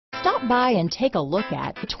Stop by and take a look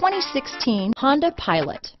at the 2016 Honda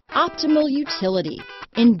Pilot. Optimal utility,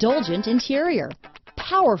 indulgent interior,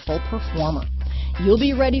 powerful performer. You'll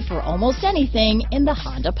be ready for almost anything in the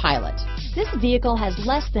Honda Pilot. This vehicle has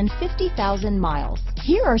less than 50,000 miles.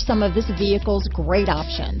 Here are some of this vehicle's great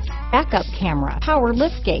options: backup camera, power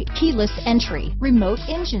liftgate, keyless entry, remote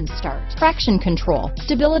engine start, traction control,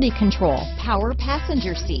 stability control, power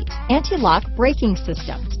passenger seat, anti-lock braking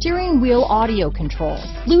system, steering wheel audio controls,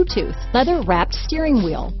 Bluetooth, leather-wrapped steering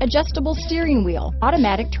wheel, adjustable steering wheel,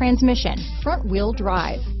 automatic transmission, front-wheel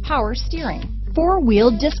drive, power steering,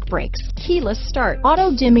 four-wheel disc brakes, keyless start,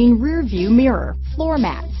 auto-dimming rear-view mirror, floor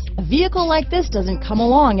mats. A vehicle like this doesn't come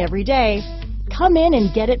along every day. Come in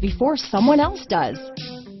and get it before someone else does.